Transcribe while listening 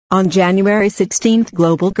On January 16,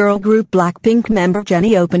 global girl group Blackpink member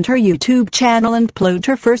Jennie opened her YouTube channel and uploaded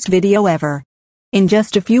her first video ever. In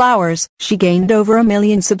just a few hours, she gained over 1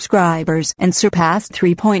 million subscribers and surpassed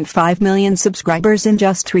 3.5 million subscribers in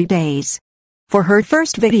just 3 days. For her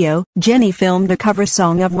first video, Jennie filmed a cover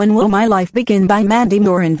song of When Will My Life Begin by Mandy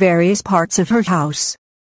Moore in various parts of her house.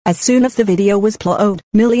 As soon as the video was uploaded,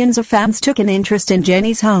 millions of fans took an interest in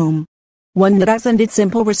Jennie's home. One netizen did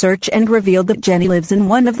simple research and revealed that Jennie lives in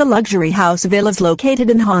one of the luxury house villas located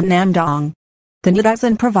in Honnamdong. The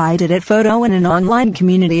netizen provided a photo in an online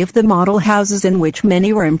community of the model houses in which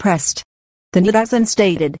many were impressed. The netizen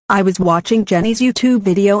stated, "I was watching Jennie's YouTube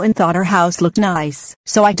video and thought her house looked nice,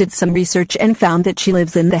 so I did some research and found that she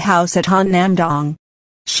lives in the house at Honnamdong.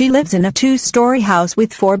 She lives in a 2-story house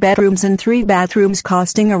with 4 bedrooms and 3 bathrooms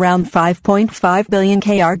costing around 5.5 billion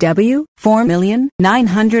KRW,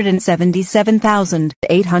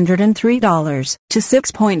 $4,977,803, to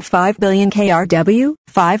 6.5 billion KRW,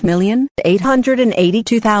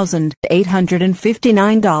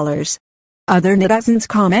 $5,882,859. Other netizens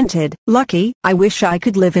commented, "Lucky, I wish I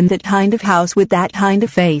could live in that kind of house with that kind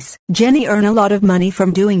of face. Jennie earned a lot of money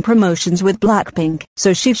from doing promotions with Blackpink,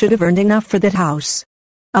 so she should have earned enough for that house.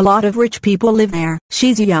 A lot of rich people live there.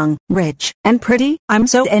 She's young, rich, and pretty. I'm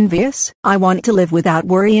so envious. I want to live without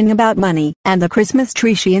worrying about money, and the Christmas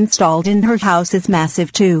tree she installed in her house is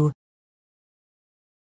massive too."